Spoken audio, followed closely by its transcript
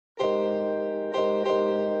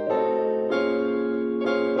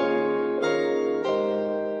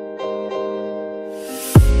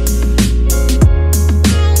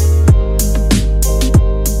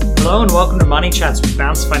and welcome to Money Chats with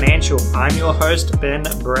Bounce Financial. I'm your host, Ben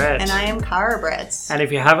Brett. And I am Cara Brett. And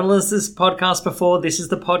if you haven't listened to this podcast before, this is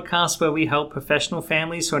the podcast where we help professional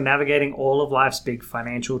families who are navigating all of life's big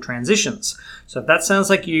financial transitions. So if that sounds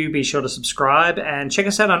like you, be sure to subscribe and check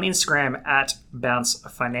us out on Instagram at Bounce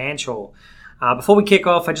Financial. Before we kick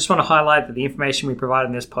off, I just want to highlight that the information we provide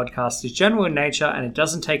in this podcast is general in nature and it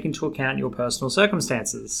doesn't take into account your personal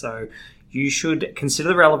circumstances. So you should consider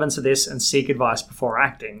the relevance of this and seek advice before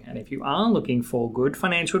acting. And if you are looking for good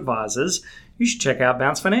financial advisors, you should check out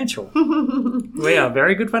Bounce Financial. We are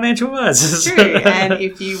very good financial advisors. True. And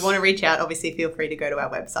if you want to reach out, obviously feel free to go to our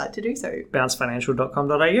website to do so.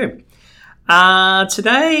 bouncefinancial.com.au.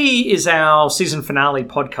 Today is our season finale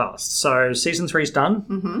podcast. So season 3 is done.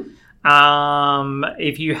 Mm-hmm.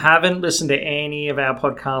 If you haven't listened to any of our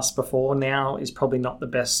podcasts before, now is probably not the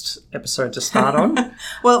best episode to start on.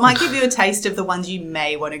 Well, it might give you a taste of the ones you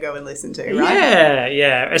may want to go and listen to, right?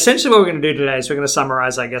 Yeah. Essentially what we're going to do today is we're going to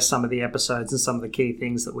summarize, I guess, some of the episodes and some of the key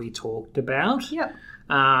things that we talked about. Yep.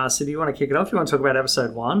 So do you want to kick it off? Do you want to talk about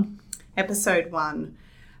episode 1? Episode 1.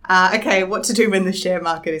 Okay, what to do when the share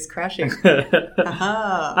market is crashing.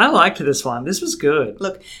 I liked this one. This was good.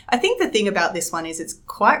 Look, I think the thing about this one is it's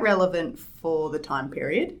quite relevant for the time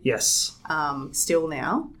period. Yes. Still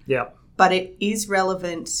now. Yep. But it is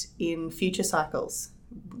relevant in future cycles.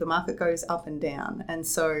 The market goes up and down. And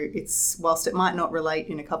so it's, whilst it might not relate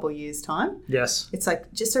in a couple of years' time, yes, it's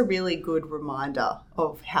like just a really good reminder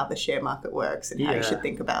of how the share market works and how you should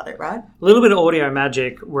think about it, right? A little bit of audio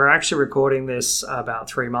magic. We're actually recording this about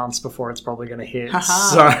 3 months before it's probably going to hit.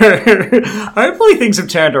 So hopefully things have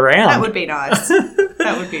turned around. That would be nice.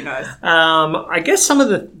 That would be nice. I guess some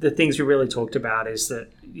of the things we really talked about is that,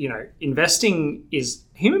 you know, investing is...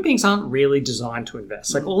 Human beings aren't really designed to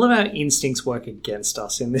invest. Like all of our instincts work against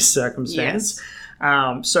us in this circumstance.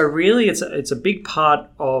 Yes. So really it's a big part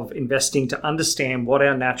of investing to understand what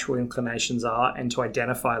our natural inclinations are and to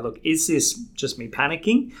identify, look, is this just me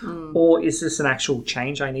panicking or is this an actual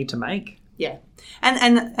change I need to make? Yeah.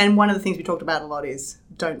 And one of the things we talked about a lot is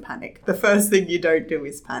don't panic. The first thing you don't do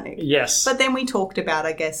is panic. Yes. But then we talked about,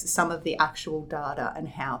 I guess, some of the actual data and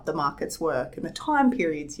how the markets work and the time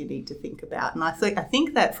periods you need to think about. And I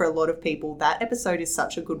think that for a lot of people, that episode is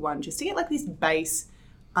such a good one just to get like this base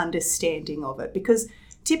understanding of it. Because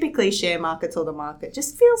typically share markets or the market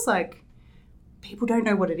just feels like people don't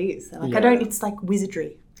know what it is. Like it's like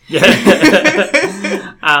wizardry. Yeah.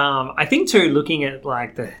 I think too, looking at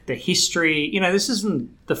like the history, you know, this isn't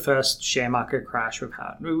the first share market crash we've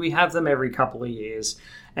had. We have them every couple of years.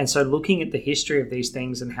 And so looking at the history of these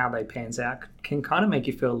things and how they pans out can kind of make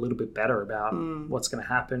you feel a little bit better about what's going to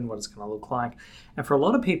happen, what it's going to look like. And for a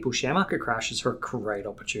lot of people, share market crashes are a great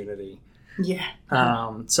opportunity. Yeah.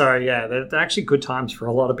 They're actually good times for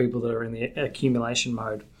a lot of people that are in the accumulation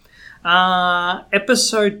mode.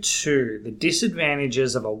 Episode 2, the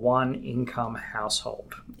disadvantages of a one-income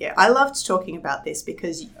household. Yeah, I loved talking about this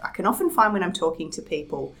because I can often find when I'm talking to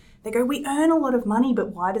people, they go, we earn a lot of money,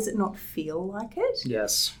 but why does it not feel like it?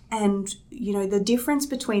 Yes. And, you know, the difference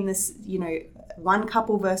between this, you know, one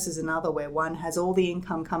couple versus another where one has all the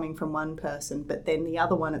income coming from one person, but then the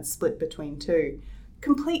other one it's split between two.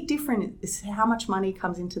 Complete different is how much money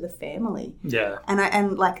comes into the family. Yeah.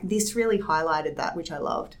 And like this really highlighted that, which I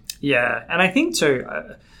loved. Yeah, and I think too,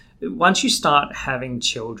 once you start having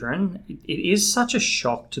children, it is such a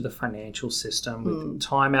shock to the financial system with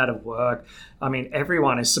time out of work. I mean,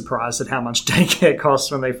 everyone is surprised at how much daycare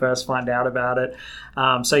costs when they first find out about it.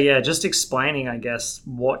 Just explaining, I guess,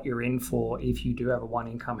 what you're in for if you do have a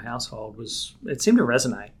one-income household it seemed to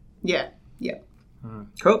resonate. Yeah.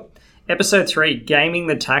 Cool. Episode 3, gaming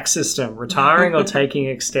the tax system, retiring or taking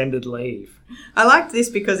extended leave. I liked this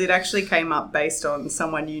because it actually came up based on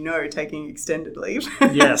someone you know taking extended leave.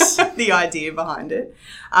 Yes. The idea behind it.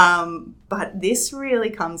 But this really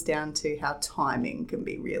comes down to how timing can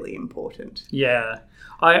be really important. Yeah.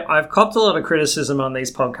 I've copped a lot of criticism on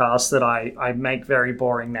these podcasts that I make very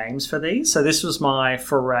boring names for these. So this was my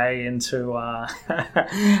foray into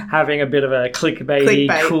having a bit of a clickbaity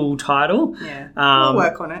cool title. Yeah, we'll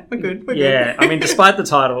work on it. We're good. Yeah, I mean, despite the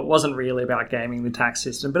title, it wasn't really about gaming the tax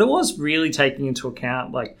system, but it was really taking into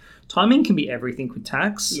account, like, timing can be everything with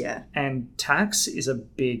tax. Yeah. And tax is a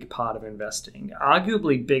big part of investing,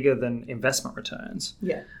 arguably bigger than investment returns.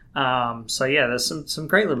 Yeah. There's some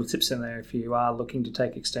great little tips in there if you are looking to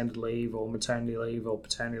take extended leave or maternity leave or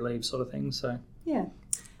paternity leave sort of thing. So yeah.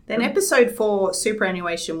 Then episode 4,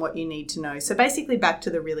 superannuation, what you need to know. So basically back to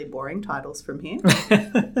the really boring titles from here. That's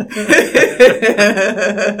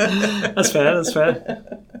fair.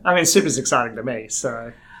 I mean, super's exciting to me,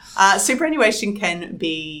 so... Superannuation can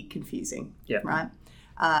be confusing, right?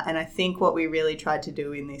 And I think what we really tried to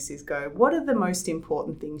do in this is go, what are the most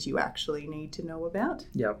important things you actually need to know about?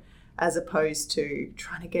 Yep. As opposed to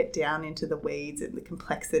trying to get down into the weeds and the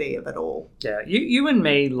complexity of it all. Yeah, you and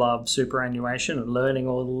me love superannuation and learning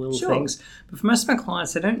all the little things. But for most of my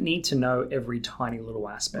clients, they don't need to know every tiny little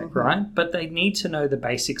aspect, right? But they need to know the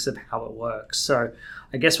basics of how it works. So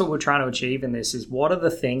I guess what we're trying to achieve in this is what are the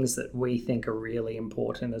things that we think are really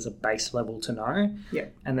important as a base level to know? Yeah.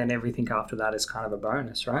 And then everything after that is kind of a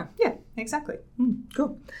bonus, right? Yeah, exactly.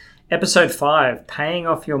 Cool. Episode 5, paying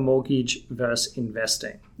off your mortgage versus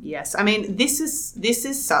investing. Yes. I mean, this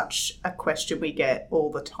is such a question we get all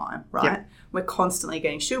the time, right? Yep. We're constantly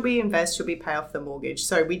getting, should we invest? Should we pay off the mortgage?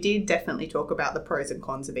 So we did definitely talk about the pros and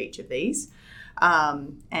cons of each of these.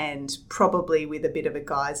 And probably with a bit of a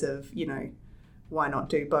guise of, why not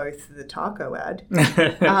do both, the taco ad?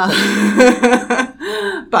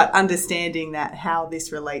 But understanding that how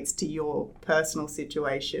this relates to your personal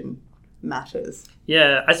situation matters.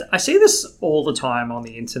 Yeah, I see this all the time on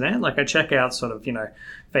the internet. Like I check out sort of,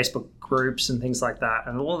 Facebook groups and things like that.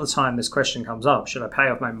 And all the time this question comes up, should I pay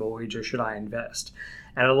off my mortgage or should I invest?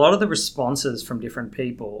 And a lot of the responses from different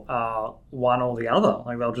people are one or the other.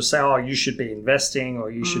 Like they'll just say, oh, you should be investing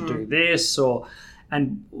or you should do this.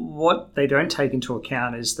 And what they don't take into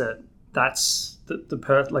account is that that's the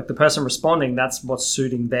person responding, that's what's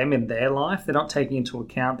suiting them in their life. They're not taking into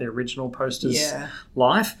account the original poster's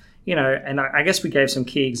life. And I guess we gave some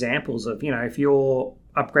key examples of, if you're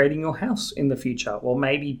upgrading your house in the future, or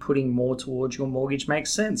maybe putting more towards your mortgage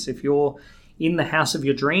makes sense. If you're in the house of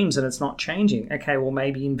your dreams and it's not changing, okay, well,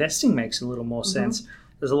 maybe investing makes a little more sense.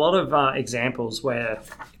 There's a lot of examples where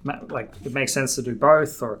it makes sense to do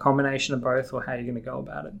both or a combination of both or how you're going to go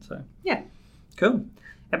about it. So, yeah. Cool.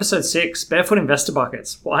 Episode 6, Barefoot Investor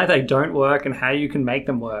Buckets, why they don't work and how you can make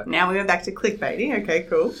them work. Now we went back to clickbaiting. Okay,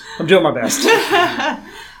 cool. I'm doing my best.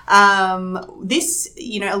 This,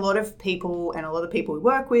 a lot of people we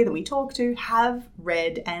work with and we talk to have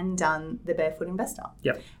read and done The Barefoot Investor.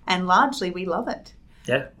 Yep. And largely we love it.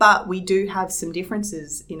 Yeah. But we do have some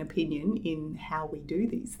differences in opinion in how we do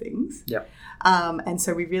these things. Yep. And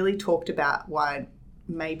so we really talked about why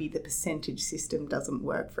maybe the percentage system doesn't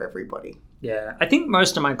work for everybody. Yeah. I think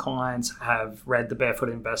most of my clients have read The Barefoot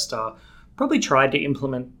Investor, probably tried to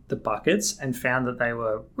implement the buckets and found that they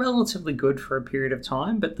were relatively good for a period of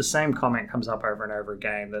time, but the same comment comes up over and over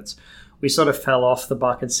again. That's we sort of fell off the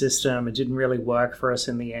bucket system. It didn't really work for us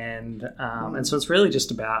in the end. And so it's really just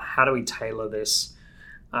about how do we tailor this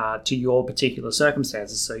to your particular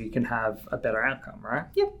circumstances so you can have a better outcome, right?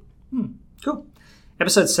 Yep. Cool.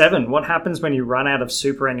 Episode 7, what happens when you run out of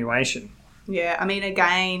superannuation? Yeah, I mean,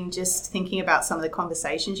 again, just thinking about some of the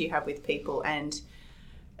conversations you have with people and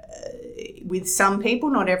with some people,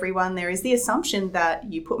 not everyone, there is the assumption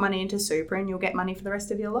that you put money into super and you'll get money for the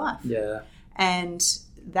rest of your life. Yeah. And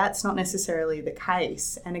that's not necessarily the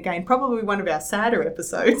case. And again, probably one of our sadder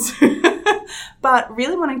episodes, but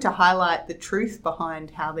really wanting to highlight the truth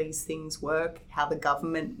behind how these things work, how the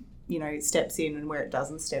government, steps in and where it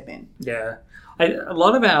doesn't step in. Yeah. A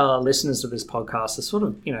lot of our listeners of this podcast are sort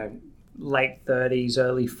of, late 30s,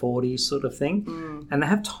 early 40s sort of thing. And they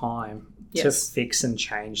have time to fix and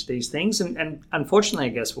change these things. And unfortunately, I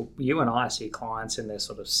guess you and I see clients in their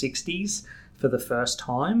sort of 60s for the first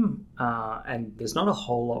time. And there's not a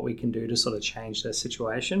whole lot we can do to sort of change their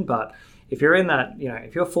situation. But if you're in that,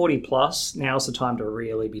 if you're 40 plus, now's the time to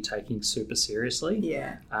really be taking super seriously.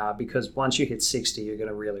 Yeah. Because once you hit 60, you're going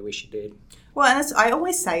to really wish you did. Well, and I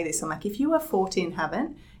always say this, I'm like, if you are 40 and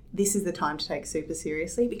haven't, this is the time to take super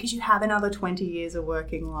seriously because you have another 20 years of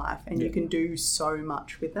working life and you can do so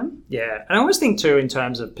much with them. Yeah. And I always think too in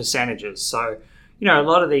terms of percentages. So, a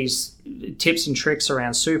lot of these tips and tricks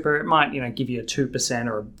around super, it might, give you a 2%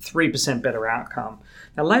 or a 3% better outcome.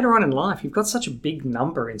 Now, later on in life, you've got such a big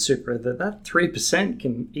number in super that 3%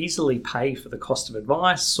 can easily pay for the cost of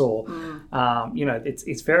advice or,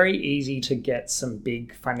 it's very easy to get some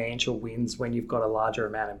big financial wins when you've got a larger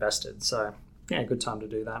amount invested. So, yeah, good time to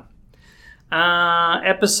do that.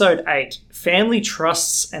 Episode 8, family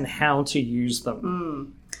trusts and how to use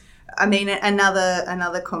them. I mean,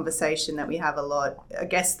 another conversation that we have a lot, I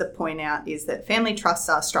guess the point out is that family trusts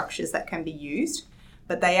are structures that can be used,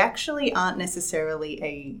 but they actually aren't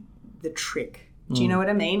necessarily the trick. Do you know what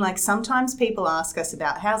I mean? Like sometimes people ask us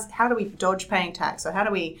about how do we dodge paying tax or how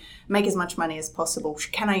do we make as much money as possible?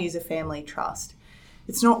 Can I use a family trust?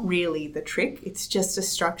 it's not really the trick. It's just a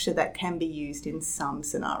structure that can be used in some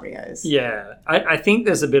scenarios. Yeah. I think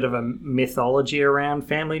there's a bit of a mythology around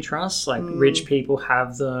family trusts. Like rich people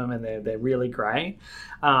have them and they're really great.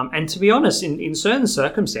 And to be honest, in certain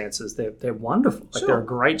circumstances, they're wonderful. Like they're a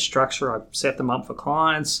great structure. I've set them up for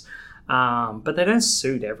clients. But they don't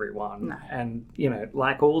suit everyone. No. And,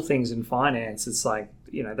 like all things in finance, it's like,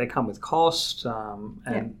 they come with cost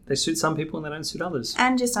and they suit some people and they don't suit others.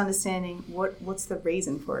 And just understanding what's the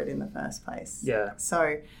reason for it in the first place. Yeah.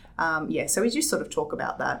 So, so we just sort of talk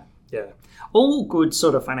about that. Yeah. All good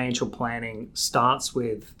sort of financial planning starts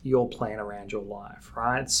with your plan around your life,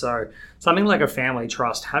 right? So something like a family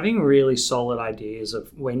trust, having really solid ideas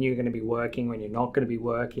of when you're going to be working, when you're not going to be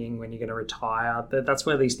working, when you're going to retire, that's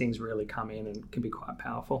where these things really come in and can be quite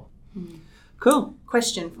powerful. Cool.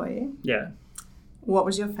 Question for you. Yeah. What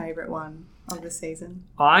was your favourite one of the season?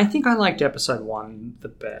 I think I liked episode 1 the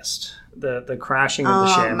best. The crashing of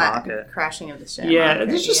the share market. Crashing of the share Yeah, market.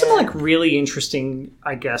 there's just some like really interesting,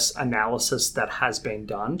 I guess, analysis that has been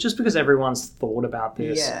done just because everyone's thought about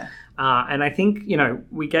this. Yeah. And I think,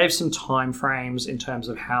 we gave some time frames in terms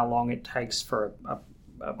of how long it takes for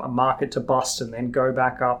a market to bust and then go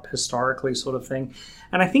back up historically sort of thing.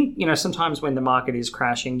 And I think, sometimes when the market is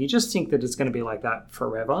crashing, you just think that it's going to be like that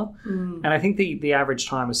forever. And I think the average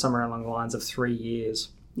time is somewhere along the lines of 3 years.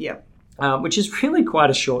 Yep. Which is really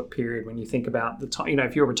quite a short period when you think about the time.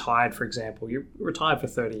 If you're retired, for example, you're retired for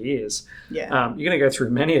 30 years. Yeah. You're going to go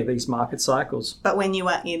through many of these market cycles. But when you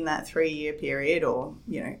are in that 3-year period or,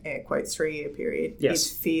 air quotes 3-year period, Yes.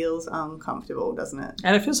 it feels uncomfortable, doesn't it?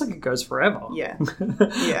 And it feels like it goes forever. Yeah.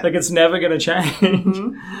 Yeah. Like it's never going to change.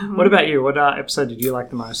 What about you? What episode did you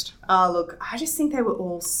like the most? Oh, look, I just think they were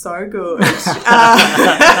all so good.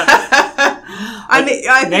 I think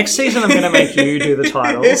Next season, I'm going to make you do the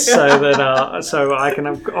titles so that so I can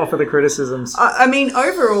offer the criticisms. I mean,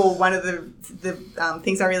 overall, one of the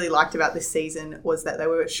things I really liked about this season was that they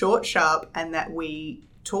were short, sharp, and that we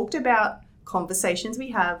talked about conversations we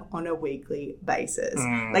have on a weekly basis.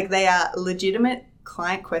 Like they are legitimate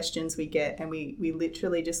client questions we get, and we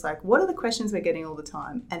literally just like, what are the questions we're getting all the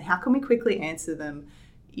time, and how can we quickly answer them,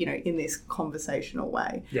 in this conversational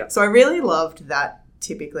way. Yeah. So I really loved that.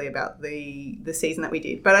 Typically about the season that we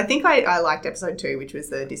did. But I think I liked episode 2, which was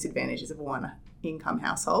the disadvantages of a one income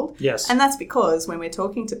household. Yes. And that's because when we're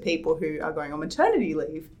talking to people who are going on maternity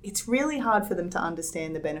leave, it's really hard for them to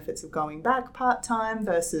understand the benefits of going back part-time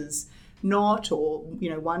versus not, or,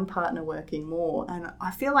 one partner working more. And I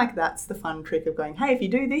feel like that's the fun trick of going, hey, if you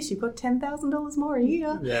do this, you've got $10,000 more a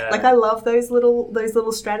year. Yeah. Like I love those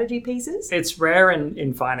little strategy pieces. It's rare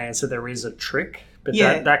in finance that there is a trick. But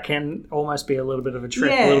that can almost be a little bit of a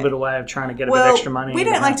trick, a little bit of a way of trying to get a bit extra money. We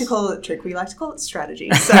don't like to call it trick. We like to call it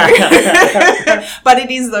strategy. So, but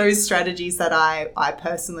it is those strategies that I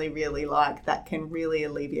personally really like that can really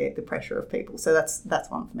alleviate the pressure of people. So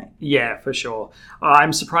that's one for me. Yeah, for sure.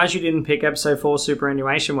 I'm surprised you didn't pick episode 4,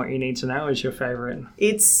 superannuation. What you need to know is your favourite.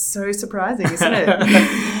 It's so surprising, isn't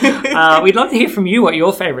it? We'd love to hear from you what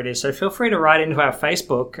your favourite is. So feel free to write into our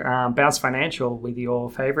Facebook, Bounce Financial, with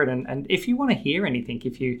your favourite. And if you want to hear anything,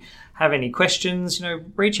 if you have any questions,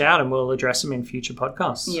 reach out and we'll address them in future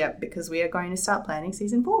podcasts. Yeah, because we are going to start planning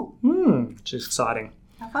season 4. Which is exciting.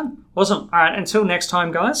 Have fun. Awesome. All right, until next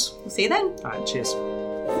time, guys. We'll see you then. All right, cheers.